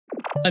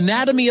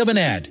Anatomy of an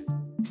ad.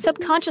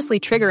 Subconsciously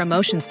trigger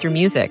emotions through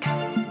music.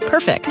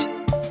 Perfect.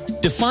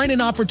 Define an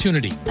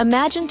opportunity.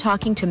 Imagine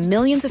talking to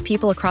millions of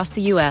people across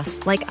the U.S.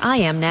 like I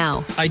am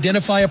now.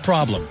 Identify a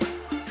problem.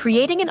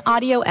 Creating an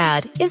audio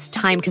ad is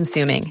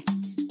time-consuming.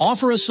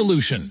 Offer a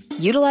solution.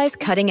 Utilize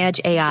cutting-edge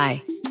AI.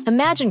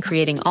 Imagine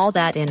creating all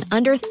that in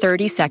under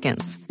 30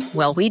 seconds.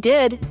 Well, we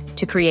did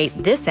to create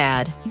this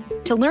ad.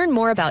 To learn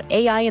more about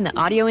AI in the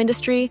audio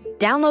industry,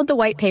 download the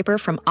white paper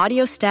from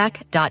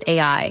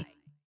audiostack.ai.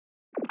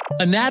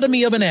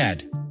 Anatomy of an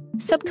ad.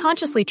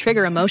 Subconsciously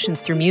trigger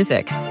emotions through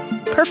music.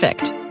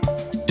 Perfect.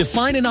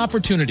 Define an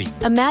opportunity.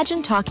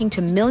 Imagine talking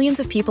to millions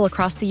of people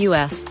across the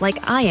U.S.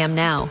 like I am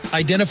now.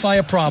 Identify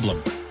a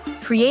problem.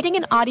 Creating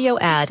an audio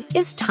ad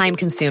is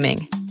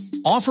time-consuming.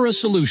 Offer a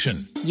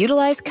solution.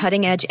 Utilize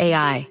cutting-edge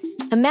AI.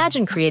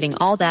 Imagine creating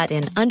all that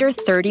in under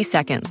 30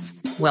 seconds.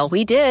 Well,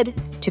 we did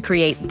to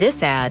create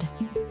this ad.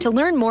 To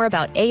learn more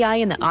about AI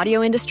in the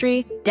audio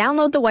industry,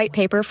 download the white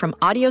paper from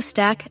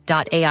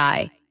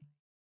audiostack.ai.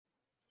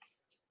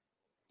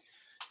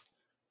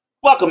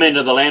 Welcome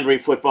into the Landry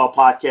Football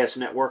Podcast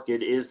Network.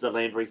 It is the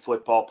Landry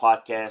Football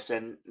Podcast,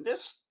 and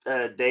this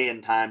day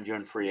and time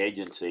during free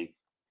agency,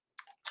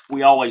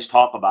 we always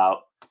talk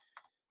about,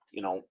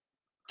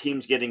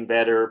 teams getting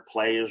better,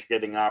 players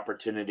getting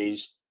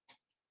opportunities,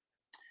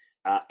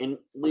 and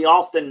we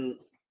often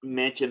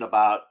mention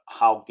about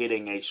how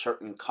getting a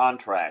certain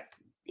contract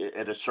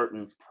at a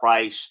certain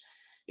price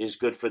is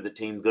good for the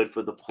team, good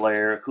for the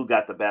player, who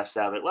got the best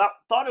out of it. Well, I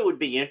thought it would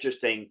be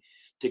interesting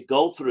to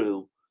go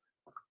through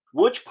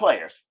which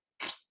players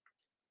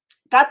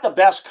got the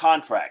best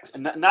contract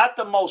and not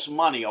the most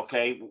money,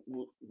 okay?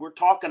 We're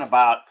talking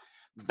about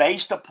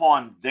based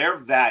upon their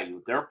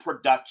value, their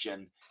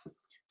production,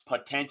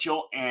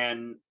 potential,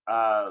 and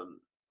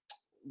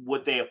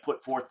what they have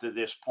put forth to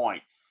this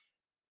point.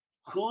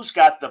 Who's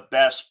got the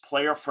best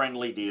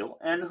player-friendly deal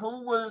and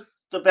who was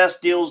the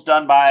best deals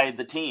done by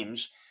the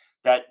teams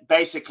that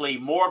basically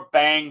more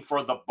bang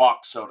for the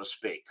buck, so to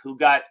speak? Who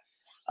got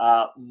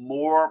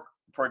more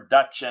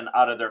production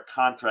out of their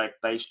contract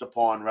based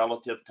upon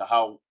relative to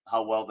how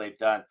well they've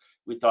done?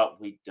 We thought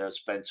we'd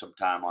spend some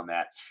time on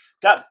that.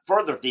 Got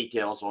further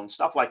details on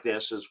stuff like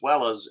this, as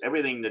well as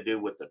everything to do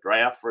with the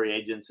draft, free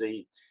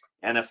agency,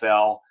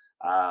 NFL,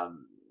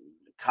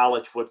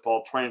 college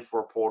football,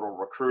 transfer portal,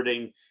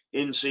 recruiting,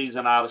 in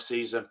season, out of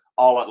season,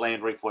 all at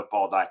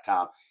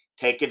LandryFootball.com.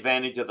 Take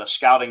advantage of the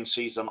scouting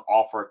season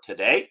offer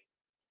today.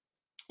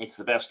 It's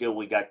the best deal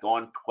we got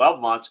going. 12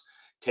 months,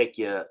 take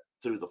you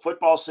through the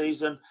football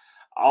season,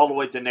 all the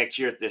way to next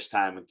year at this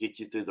time, and get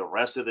you through the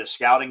rest of the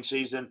scouting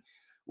season.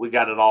 We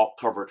got it all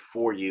covered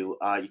for you.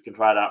 You can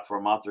try it out for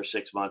a month or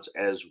 6 months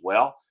as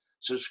well.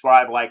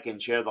 Subscribe, like,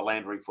 and share the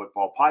Landry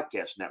Football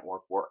Podcast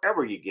Network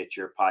wherever you get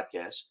your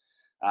podcasts,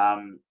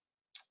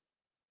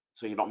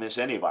 so you don't miss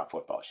any of our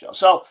football shows.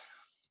 So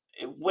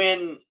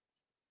when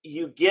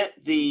you get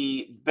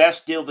the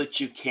best deal that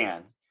you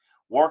can,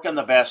 working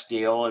the best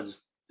deal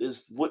is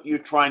what you're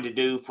trying to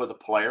do for the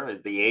player,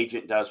 the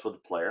agent does for the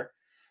player.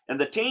 And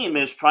the team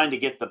is trying to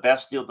get the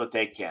best deal that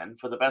they can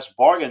for the best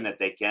bargain that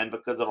they can,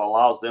 because it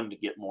allows them to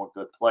get more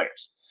good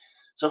players.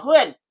 So who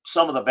had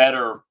some of the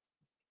better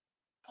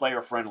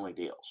player-friendly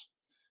deals?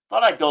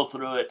 Thought I'd go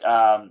through it.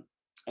 And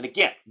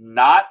again,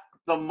 not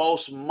the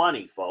most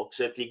money, folks.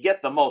 If you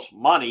get the most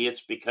money,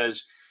 it's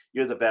because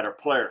you're the better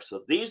player.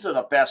 So these are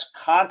the best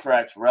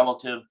contracts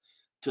relative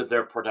to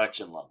their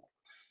production level.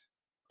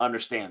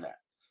 Understand that.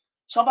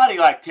 Somebody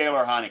like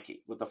Taylor Heinicke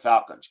with the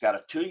Falcons got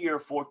a 2-year,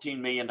 $14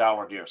 million deal,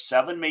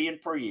 $7 million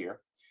per year,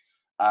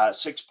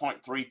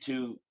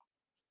 6.32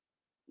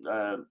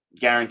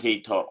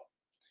 guaranteed total.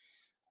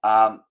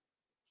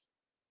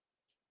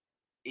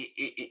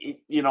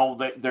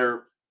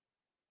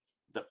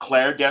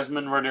 Declare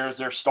Desmond Ridder as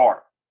their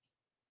starter.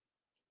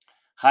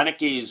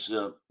 Heinicke's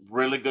a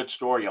really good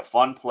story, a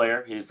fun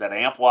player. He's had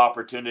ample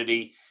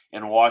opportunity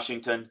in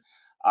Washington.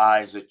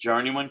 He's a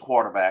journeyman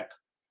quarterback,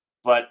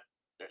 but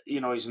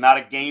he's not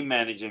a game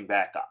managing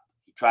backup.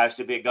 He tries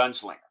to be a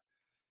gunslinger.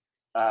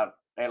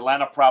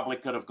 Atlanta probably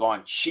could have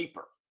gone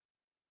cheaper,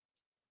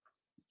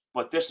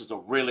 but this is a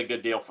really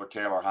good deal for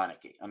Taylor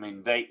Heinicke. I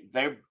mean,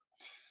 they're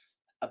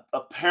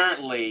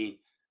apparently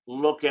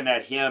looking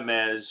at him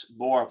as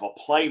more of a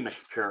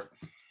playmaker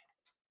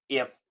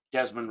if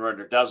Desmond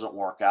Ridder doesn't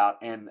work out.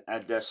 And I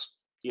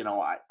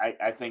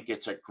think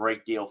it's a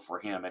great deal for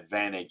him.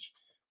 Advantage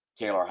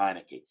Taylor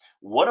Heinicke.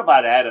 What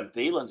about Adam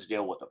Thielen's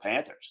deal with the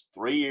Panthers?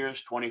 3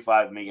 years,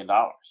 $25 million,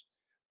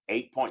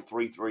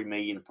 $8.33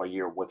 million per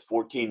year with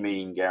 $14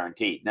 million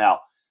guaranteed. Now,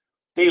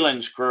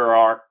 Thielen's career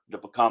arc to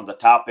become the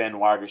top end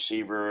wide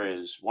receiver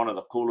is one of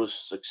the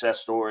coolest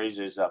success stories.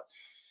 Is a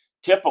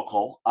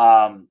typical.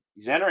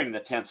 He's entering the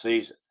 10th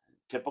season.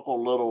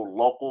 Typical little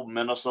local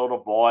Minnesota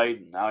boy.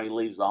 Now he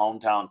leaves the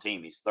hometown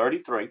team. He's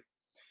 33,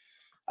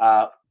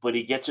 but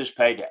he gets his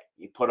payday.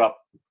 He put up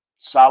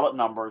solid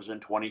numbers in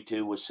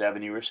 22 with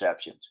 70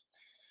 receptions,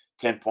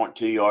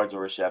 10.2 yards of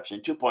reception,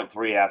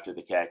 2.3 after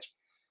the catch.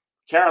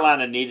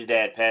 Carolina needed to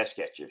add pass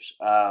catchers.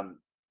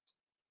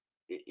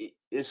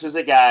 This is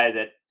a guy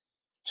that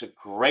It's a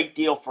great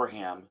deal for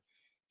him.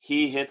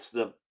 He hits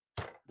the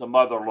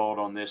mother load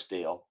on this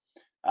deal.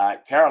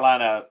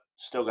 Carolina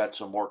still got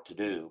some work to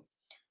do,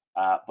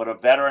 but a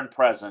veteran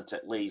presence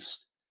at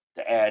least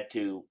to add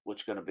to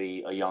what's going to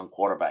be a young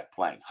quarterback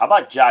playing. How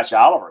about Josh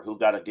Oliver, who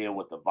got a deal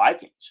with the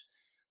Vikings?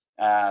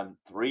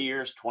 3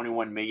 years,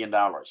 $21 million,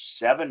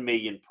 $7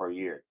 million per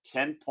year,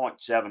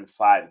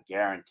 10.75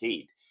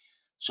 guaranteed.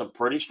 Some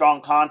pretty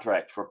strong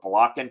contracts for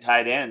blocking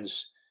tight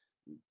ends,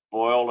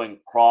 Boyle and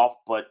Croft,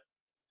 but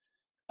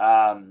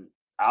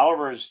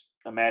Oliver's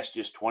amassed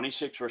just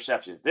 26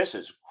 receptions. This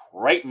is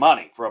great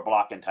money for a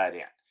blocking tight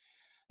end.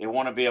 They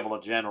want to be able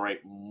to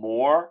generate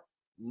more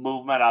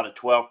movement out of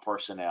 12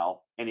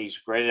 personnel, and he's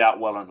graded out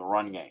well in the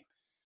run game.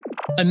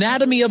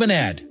 Anatomy of an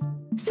ad.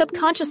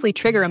 Subconsciously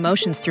trigger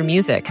emotions through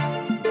music.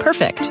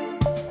 Perfect.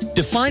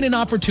 Define an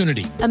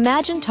opportunity.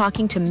 Imagine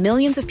talking to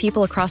millions of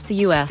people across the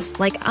U.S.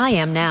 like I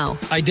am now.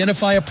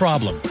 Identify a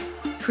problem.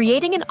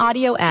 Creating an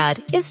audio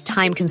ad is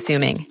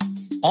time-consuming.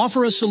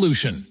 Offer a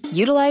solution.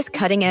 Utilize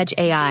cutting-edge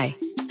AI.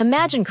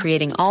 Imagine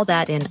creating all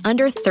that in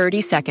under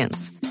 30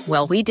 seconds.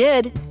 Well, we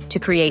did to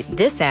create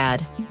this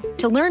ad.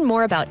 To learn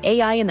more about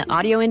AI in the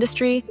audio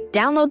industry,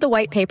 download the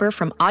white paper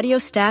from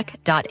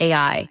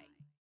audiostack.ai.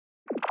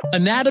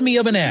 Anatomy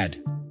of an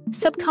ad.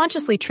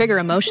 Subconsciously trigger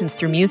emotions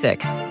through music.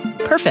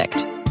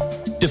 Perfect.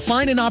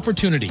 Define an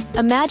opportunity.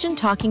 Imagine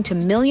talking to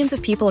millions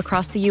of people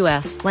across the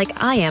U.S.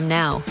 like I am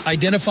now.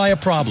 Identify a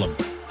problem.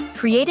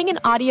 Creating an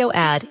audio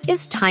ad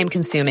is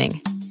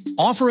time-consuming.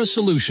 Offer a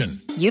solution.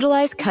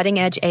 Utilize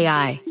cutting-edge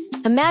AI.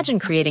 Imagine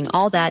creating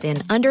all that in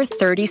under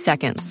 30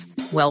 seconds.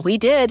 Well, we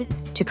did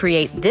to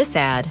create this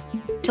ad.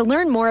 To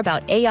learn more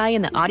about AI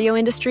in the audio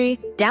industry,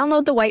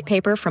 download the white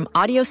paper from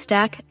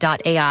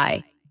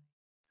audiostack.ai.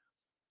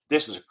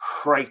 This is a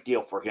great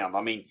deal for him.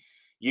 I mean,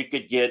 you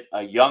could get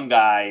a young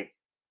guy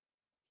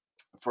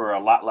for a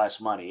lot less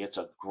money. It's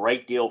a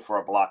great deal for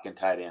a blocking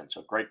tight end.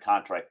 So great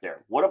contract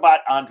there. What about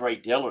Andre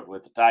Dillard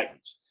with the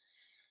Titans?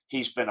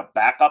 He's been a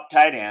backup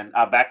tight end,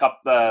 a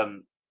backup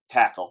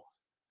tackle.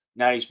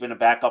 Now he's been a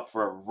backup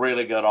for a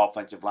really good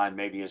offensive line,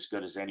 maybe as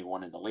good as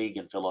anyone in the league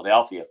in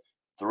Philadelphia.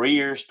 3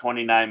 years,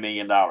 $29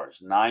 million,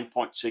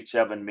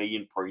 $9.67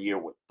 million per year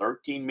with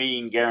 $13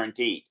 million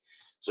guaranteed.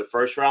 It's a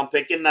first-round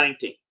pick in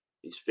 19.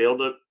 He's failed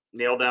to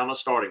nail down a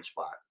starting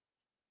spot.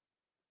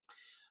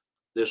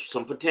 There's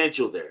some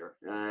potential there.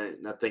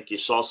 And I think you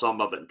saw some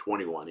of it in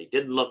 21. He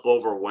didn't look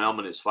overwhelmed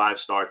in his 5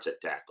 starts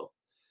at tackle.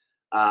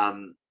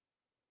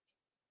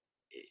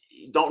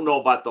 You don't know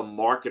about the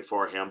market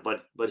for him,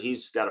 but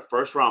he's got a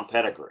first-round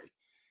pedigree.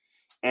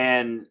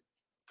 And,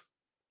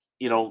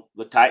 you know,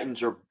 the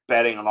Titans are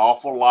betting an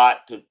awful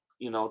lot to,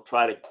 you know,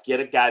 try to get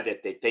a guy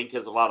that they think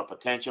has a lot of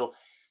potential.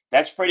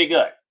 That's pretty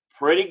good.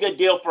 Pretty good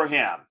deal for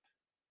him.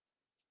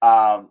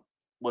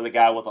 With a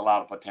guy with a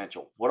lot of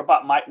potential. What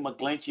about Mike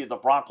McGlinchey of the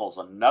Broncos?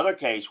 Another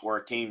case where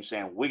a team's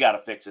saying, we got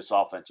to fix this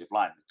offensive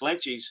line.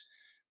 McGlinchey's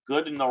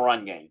good in the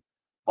run game,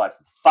 but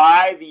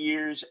 5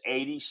 years,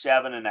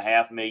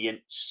 $87.5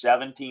 million,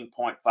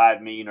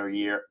 $17.5 million a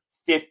year,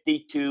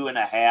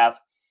 $52.5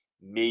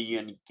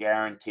 million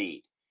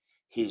guaranteed.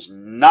 He's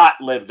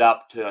not lived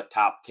up to a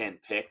top 10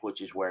 pick, which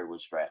is where he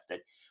was drafted,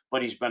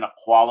 but he's been a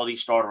quality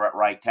starter at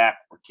right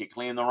tackle,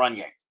 particularly in the run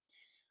game.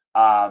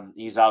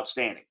 He's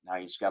outstanding. Now,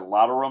 he's got a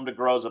lot of room to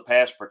grow as a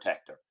pass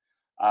protector.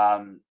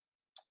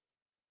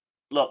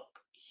 Look,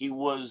 he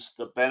was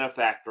the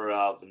benefactor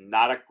of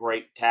not a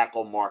great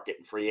tackle market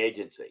in free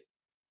agency.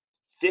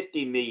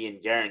 $50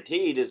 million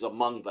guaranteed is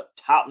among the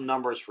top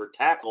numbers for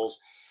tackles,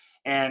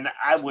 and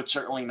I would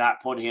certainly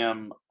not put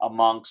him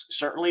amongst,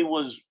 certainly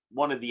was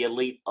one of the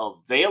elite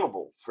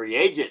available free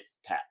agent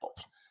tackles,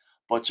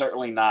 but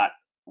certainly not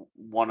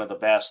one of the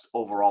best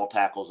overall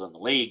tackles in the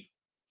league.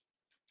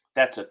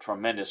 That's a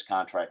tremendous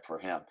contract for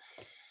him.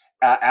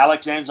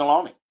 Alex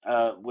Anzalone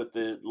with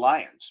the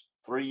Lions,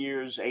 3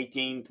 years,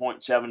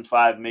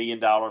 $18.75 million,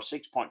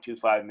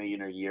 $6.25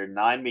 million a year,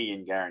 $9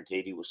 million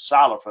guaranteed. He was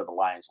solid for the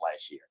Lions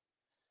last year.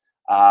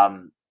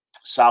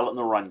 Solid in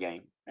the run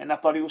game. And I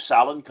thought he was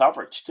solid in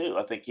coverage too.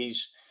 I think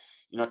he's,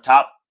 you know,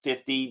 top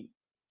 50,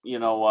 you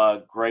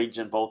know, grades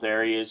in both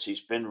areas.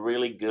 He's been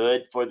really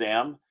good for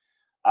them.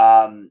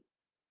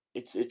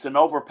 It's an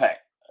overpay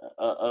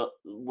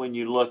when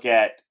you look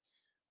at,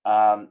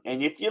 and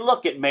if you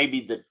look at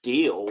maybe the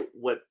deal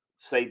with,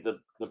 say, the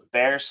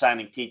Bears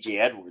signing T.J.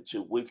 Edwards,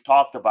 who we've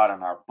talked about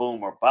in our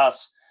boom or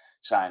bust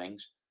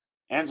signings,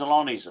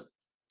 Anzalone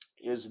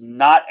is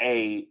not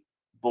a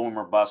boom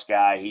or bust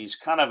guy. He's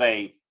kind of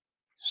a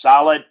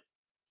solid,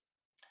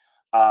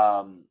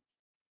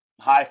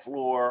 high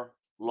floor,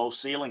 low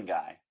ceiling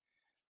guy.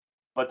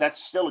 But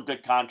that's still a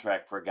good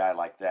contract for a guy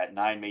like that,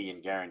 $9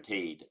 million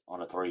guaranteed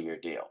on a 3-year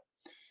deal.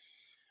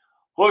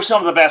 Who are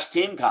some of the best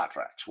team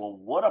contracts? Well,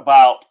 what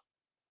about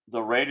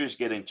the Raiders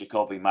getting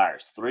Jakobi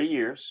Meyers? 3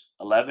 years,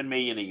 $11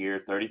 million a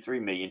year,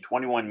 $33 million,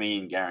 $21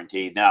 million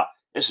guaranteed. Now,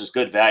 this is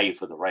good value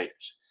for the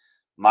Raiders.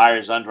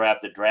 Meyers'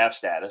 undrafted draft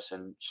status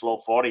and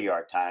slow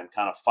 40-yard time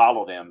kind of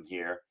followed him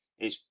here.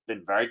 He's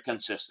been very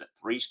consistent.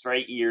 3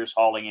 straight years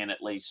hauling in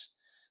at least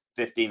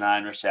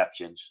 59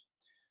 receptions.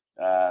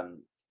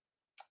 Um,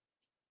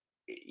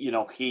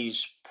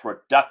 he's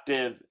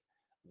productive,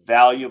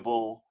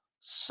 valuable,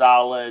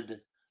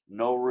 solid,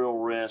 no real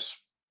risk,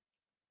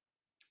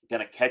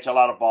 going to catch a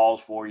lot of balls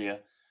for you,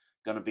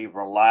 going to be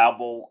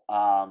reliable.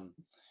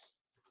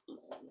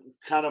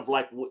 Kind of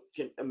like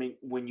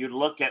when you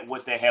look at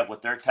what they have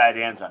with their tight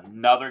ends,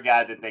 another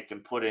guy that they can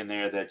put in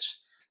there that's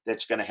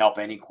going to help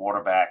any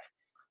quarterback.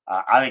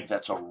 I think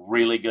that's a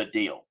really good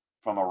deal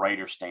from a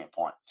Raiders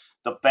standpoint.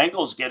 The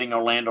Bengals getting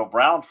Orlando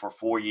Brown for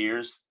 4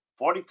 years,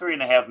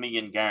 $43.5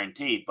 million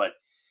guaranteed, but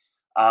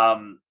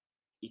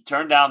he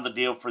turned down the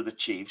deal for the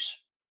Chiefs.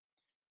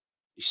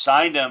 He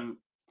signed him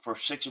for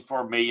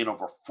 $64 million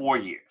over 4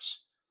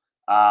 years.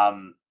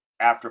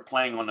 After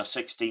playing on a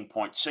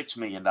 $16.6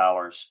 million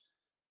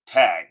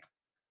tag.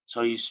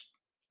 So he's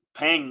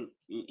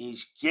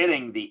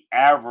getting the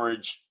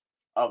average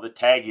of the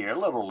tag year, a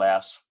little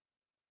less.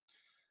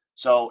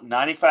 So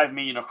 $95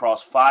 million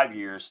across 5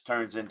 years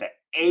turns into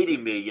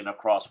 $80 million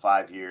across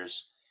 5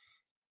 years.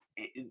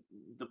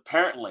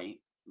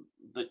 Apparently,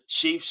 the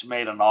Chiefs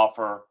made an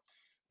offer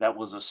that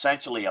was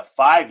essentially a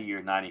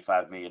 5-year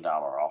 $95 million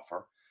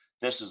offer.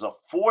 This is a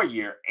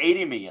 4-year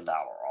 $80 million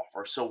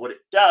offer. So what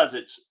it does,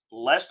 it's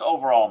less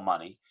overall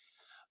money,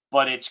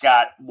 but it's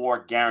got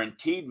more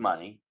guaranteed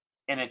money,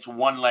 and it's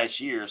one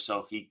less year,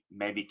 so he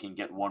maybe can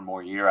get one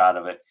more year out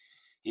of it.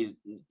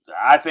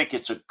 I think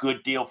it's a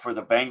good deal for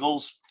the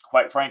Bengals,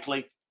 quite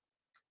frankly.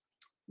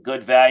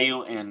 Good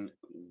value and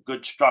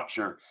good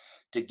structure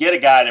to get a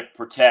guy to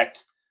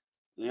protect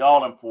the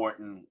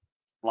all-important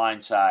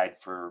blind side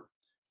for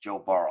Joe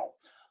Burrow.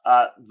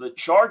 The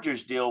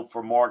Chargers deal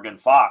for Morgan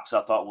Fox,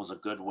 I thought, was a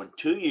good one.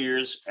 2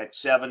 years at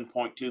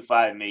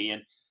 $7.25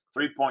 million,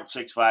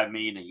 $3.65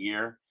 million a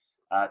year,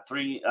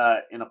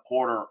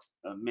 $3.25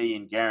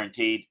 million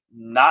guaranteed.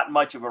 Not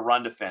much of a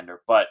run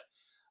defender, but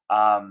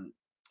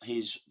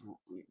he's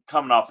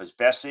coming off his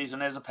best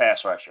season as a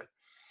pass rusher.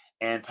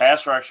 And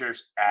pass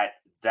rushers at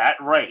that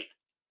rate,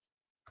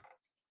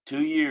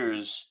 2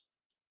 years,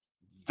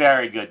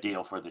 very good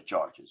deal for the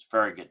Chargers.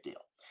 Very good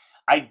deal.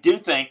 I do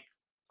think,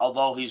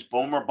 although he's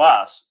boom or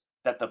bust,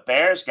 that the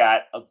Bears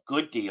got a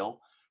good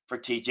deal for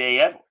TJ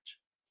Edwards.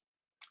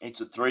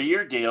 It's a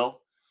 3-year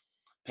deal,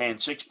 paying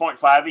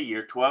 $6.5 a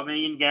year, $12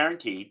 million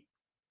guaranteed.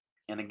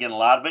 And again, a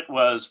lot of it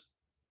was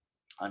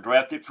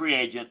undrafted free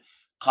agent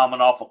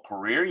coming off a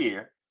career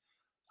year.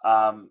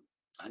 I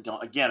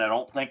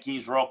don't think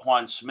he's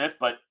Roquan Smith,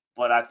 but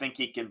I think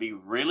he can be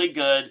really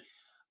good.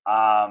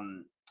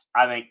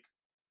 I think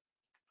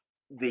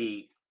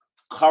the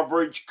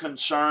coverage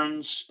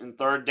concerns in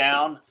third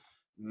down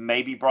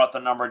maybe brought the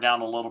number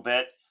down a little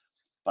bit.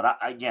 But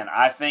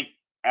I think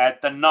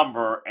at the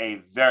number, a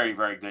very,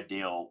 very good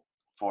deal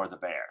for the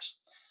Bears.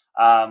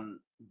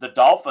 The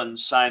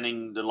Dolphins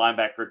signing the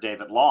linebacker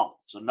David Long.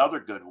 It's another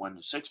good one.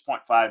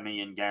 $6.5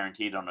 million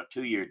guaranteed on a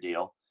 2-year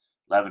deal.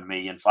 $11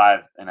 million,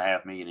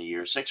 $5.5 million a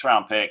year.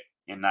 6th-round pick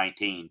in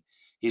 19.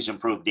 He's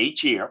improved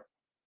each year.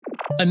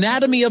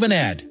 Anatomy of an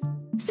ad.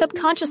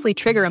 Subconsciously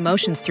trigger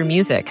emotions through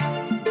music.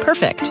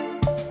 Perfect.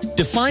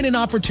 Define an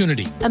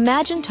opportunity.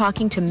 Imagine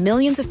talking to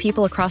millions of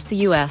people across the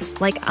U.S.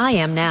 like I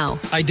am now.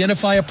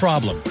 Identify a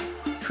problem.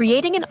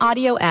 Creating an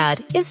audio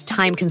ad is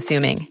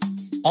time-consuming.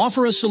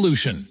 Offer a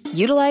solution.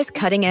 Utilize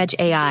cutting-edge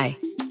AI.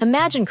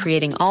 Imagine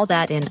creating all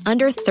that in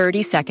under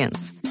 30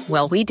 seconds.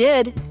 Well, we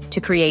did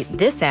to create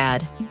this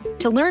ad.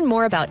 To learn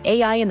more about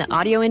AI in the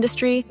audio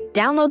industry,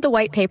 download the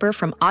white paper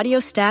from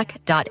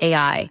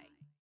audiostack.ai.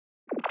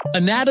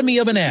 Anatomy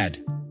of an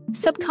ad.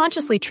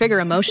 Subconsciously trigger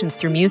emotions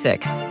through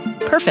music.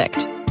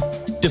 Perfect.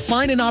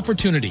 Define an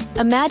opportunity.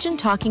 Imagine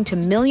talking to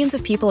millions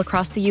of people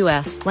across the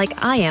U.S.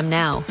 like I am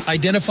now.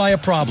 Identify a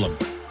problem.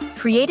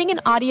 Creating an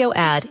audio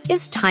ad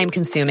is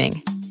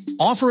time-consuming.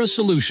 Offer a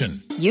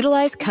solution.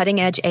 Utilize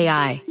cutting-edge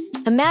AI.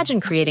 Imagine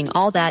creating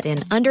all that in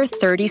under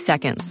 30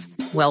 seconds.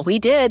 Well, we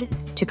did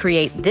to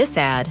create this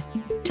ad.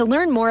 To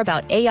learn more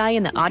about AI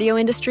in the audio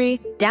industry,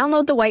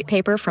 download the white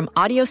paper from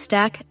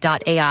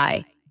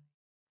audiostack.ai.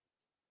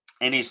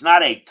 And he's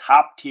not a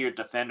top-tier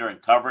defender in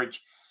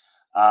coverage.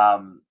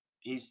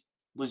 He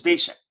was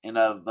decent.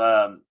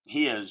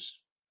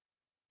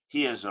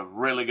 He is a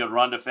really good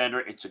run defender.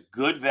 It's a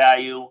good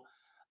value,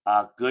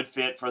 good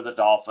fit for the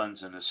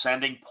Dolphins, an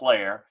ascending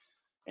player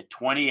at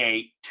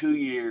 28, 2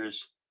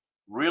 years.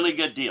 Really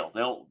good deal.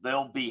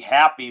 They'll be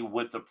happy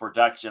with the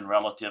production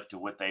relative to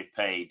what they've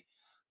paid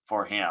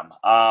for him.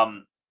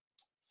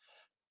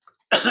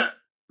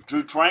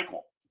 Drew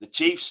Tranquill, the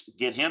Chiefs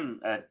get him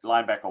at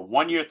linebacker,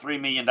 1-year,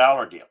 $3 million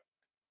deal.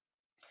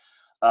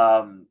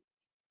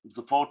 He's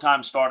a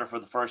full-time starter for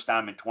the first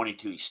time in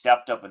 22. He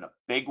stepped up in a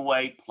big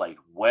way, played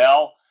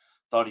well.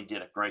 Thought he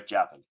did a great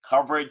job in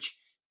coverage.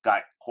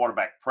 Got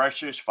quarterback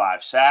pressures,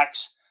 5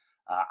 sacks.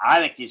 I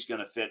think he's going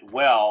to fit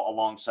well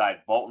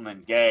alongside Bolton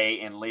and Gay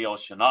and Leo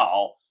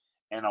Chenal.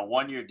 And a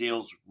 1-year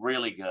deal is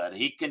really good.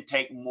 He can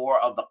take more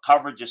of the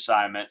coverage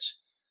assignments,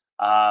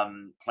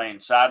 playing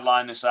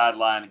sideline to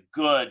sideline.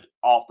 Good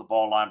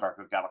off-the-ball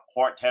linebacker. Got a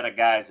quartet of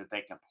guys that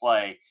they can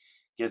play.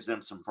 Gives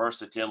them some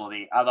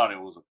versatility. I thought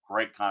it was a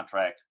great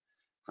contract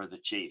for the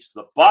Chiefs.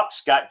 The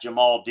Bucs got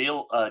Jamal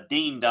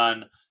Dean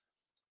done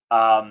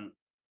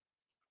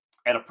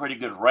at a pretty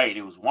good rate.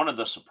 It was one of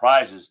the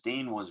surprises.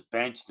 Dean was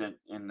benched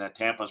in the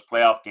Tampa's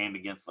playoff game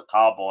against the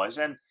Cowboys.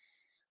 And,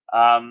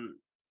 I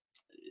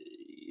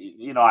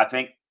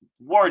think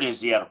word is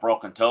he had a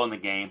broken toe in the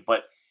game,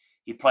 but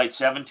he played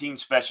 17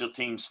 special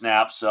team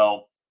snaps.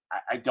 So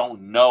I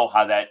don't know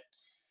how that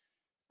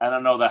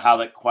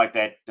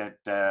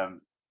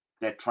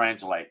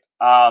translate.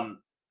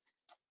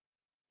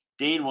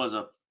 Dean was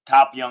a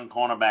top young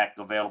cornerback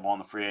available on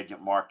the free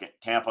agent market.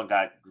 Tampa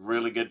got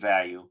really good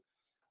value.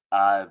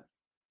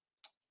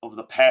 Over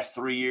the past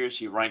 3 years,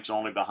 he ranks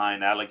only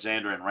behind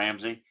Alexander and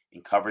Ramsey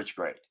in coverage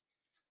grade.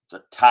 It's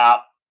a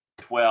top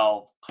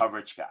 12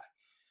 coverage guy.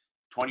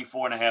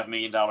 $24.5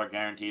 million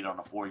guaranteed on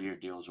a 4-year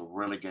deal is a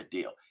really good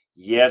deal.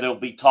 Yeah, there'll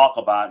be talk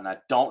about, and I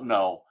don't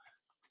know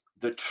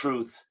the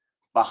truth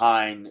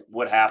behind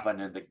what happened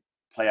in the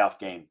playoff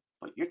game,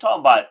 but you're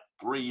talking about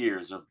 3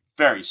 years of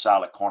very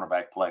solid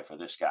cornerback play for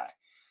this guy.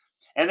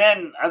 And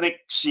then I think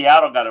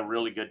Seattle got a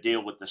really good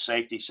deal with the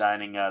safety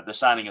signing, the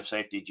signing of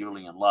safety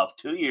Julian Love.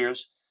 2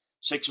 years,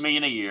 $6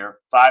 million a year,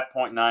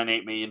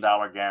 $5.98 million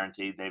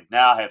guaranteed. They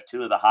now have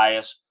two of the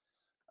highest.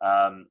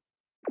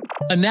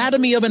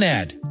 Anatomy of an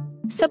ad.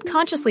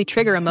 Subconsciously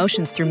trigger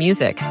emotions through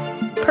music.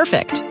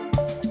 Perfect.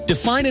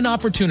 Define an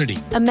opportunity.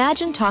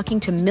 Imagine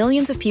talking to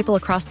millions of people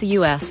across the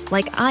U.S.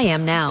 like I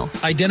am now.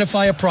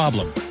 Identify a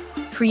problem.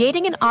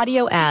 Creating an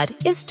audio ad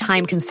is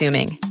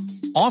time-consuming.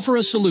 Offer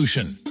a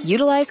solution.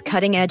 Utilize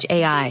cutting-edge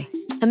AI.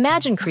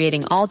 Imagine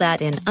creating all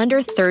that in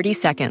under 30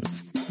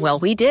 seconds. Well,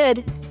 we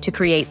did to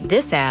create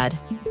this ad.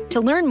 To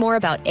learn more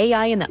about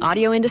AI in the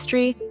audio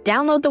industry,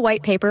 download the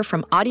white paper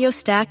from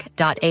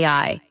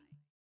audiostack.ai.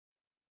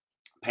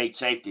 Paid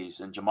safeties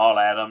and Jamal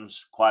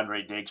Adams,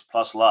 Quandre Diggs,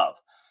 plus Love.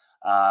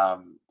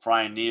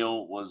 Brian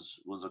Neal was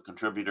a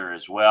contributor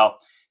as well.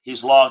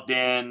 He's logged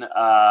in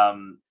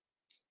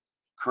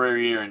career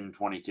year in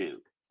 22.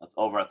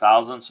 Over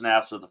 1,000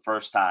 snaps for the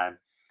first time.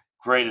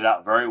 Graded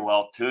out very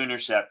well. 2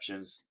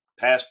 interceptions.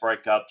 Pass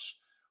breakups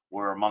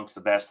were amongst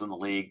the best in the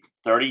league.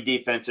 30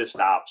 defensive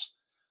stops.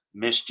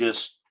 Missed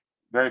just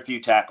very few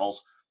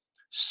tackles.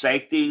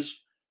 Safeties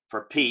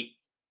for Pete.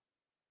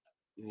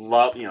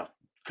 Love,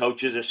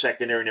 coaches are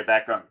secondary in their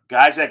background.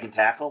 Guys that can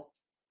tackle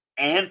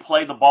and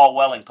play the ball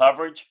well in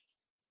coverage.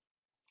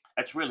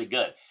 That's really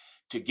good.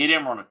 To get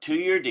him on a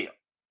 2-year deal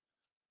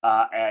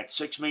at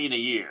 $6 million a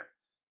year.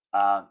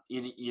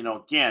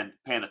 Again,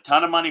 paying a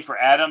ton of money for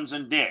Adams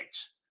and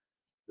Diggs.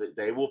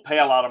 They will pay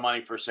a lot of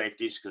money for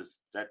safeties because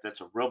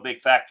that's a real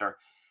big factor.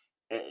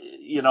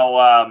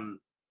 Ryan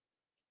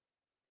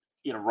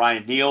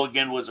Neal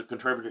again was a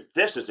contributor.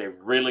 This is a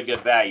really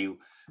good value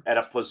at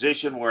a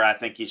position where I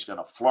think he's going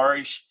to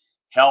flourish,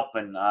 help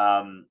them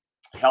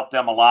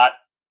a lot,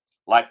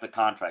 like the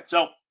contract.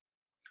 So,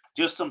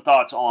 just some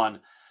thoughts on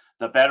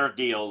the better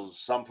deals.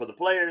 Some for the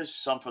players,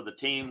 some for the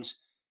teams.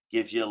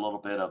 Gives you a little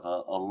bit of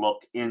a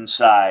look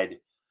inside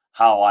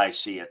how I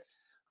see it.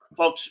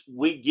 Folks,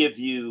 we give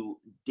you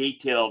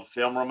detailed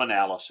film room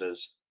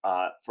analysis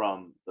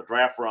from the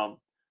draft room,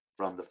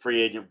 from the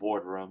free agent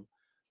boardroom,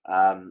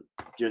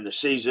 during the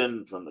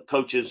season, from the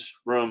coaches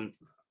room,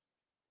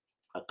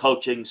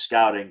 coaching,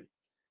 scouting,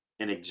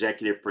 and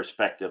executive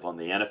perspective on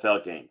the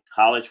NFL game.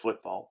 College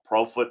football,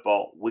 pro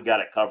football, we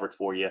got it covered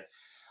for you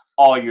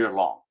all year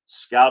long.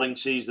 Scouting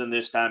season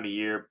this time of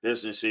year,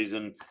 business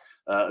season,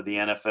 the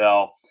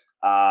NFL.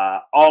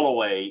 All the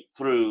way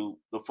through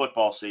the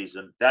football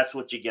season. That's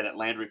what you get at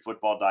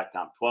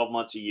LandryFootball.com, 12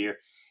 months a year,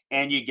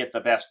 and you get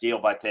the best deal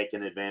by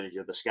taking advantage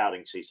of the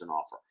scouting season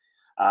offer.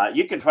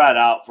 You can try it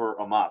out for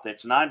a month.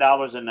 It's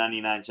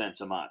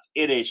 $9.99 a month.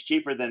 It is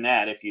cheaper than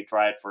that if you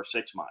try it for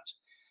 6 months.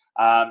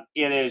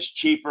 It is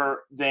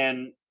cheaper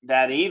than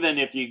that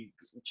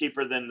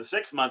cheaper than the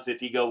 6 months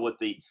if you go with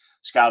the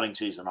scouting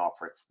season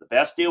offer. It's the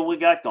best deal we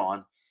got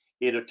going.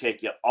 It'll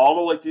take you all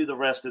the way through the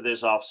rest of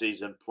this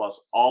offseason, plus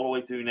all the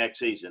way through next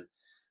season.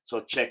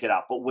 So check it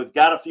out. But we've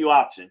got a few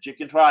options. You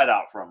can try it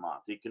out for a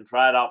month. You can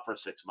try it out for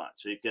 6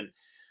 months. So you can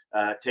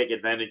take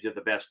advantage of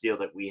the best deal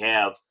that we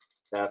have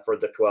for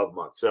the 12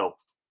 months. So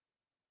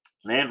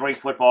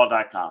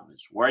LandryFootball.com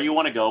is where you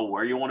want to go,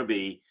 where you want to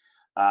be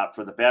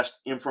for the best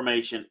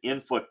information in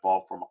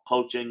football from a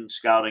coaching,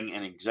 scouting,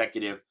 and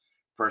executive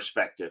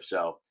perspective.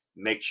 So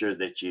make sure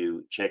that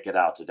you check it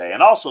out today.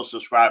 And also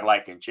subscribe,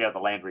 like, and share the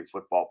Landry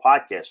Football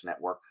Podcast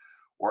Network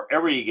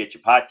wherever you get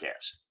your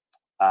podcasts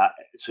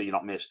so you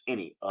don't miss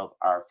any of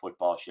our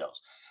football shows.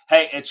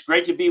 Hey, it's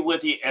great to be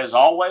with you as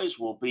always.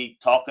 We'll be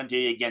talking to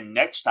you again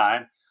next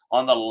time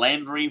on the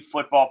Landry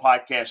Football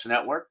Podcast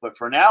Network. But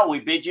for now, we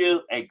bid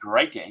you a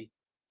great day.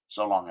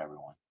 So long,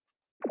 everyone.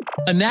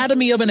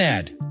 Anatomy of an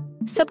ad.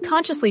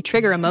 Subconsciously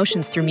trigger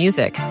emotions through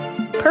music.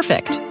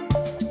 Perfect.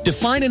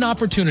 Define an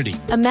opportunity.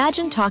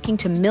 Imagine talking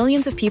to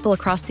millions of people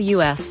across the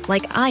U.S.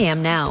 like I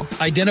am now.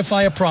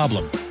 Identify a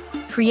problem.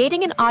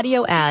 Creating an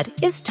audio ad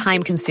is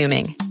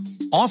time-consuming.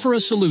 Offer a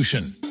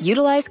solution.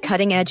 Utilize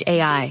cutting-edge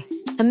AI.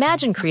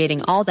 Imagine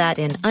creating all that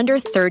in under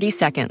 30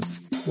 seconds.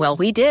 Well,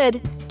 we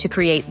did to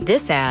create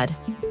this ad.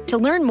 To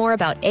learn more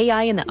about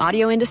AI in the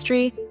audio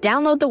industry,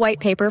 download the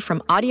white paper from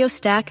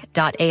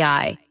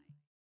audiostack.ai.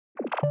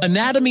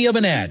 Anatomy of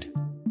an ad.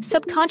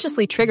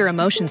 Subconsciously trigger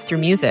emotions through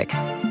music.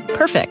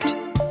 Perfect.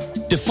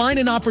 Define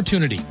an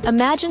opportunity.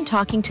 Imagine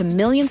talking to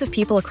millions of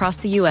people across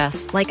the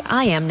U.S. like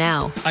I am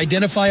now.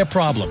 Identify a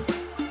problem.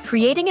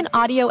 Creating an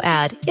audio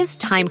ad is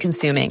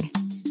time-consuming.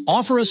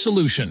 Offer a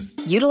solution.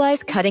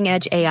 Utilize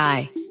cutting-edge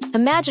AI.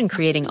 Imagine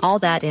creating all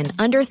that in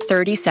under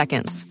 30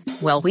 seconds.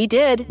 Well, we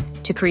did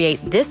to create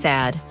this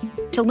ad.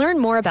 To learn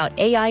more about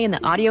AI in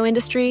the audio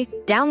industry,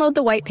 download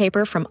the white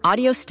paper from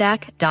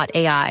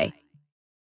audiostack.ai.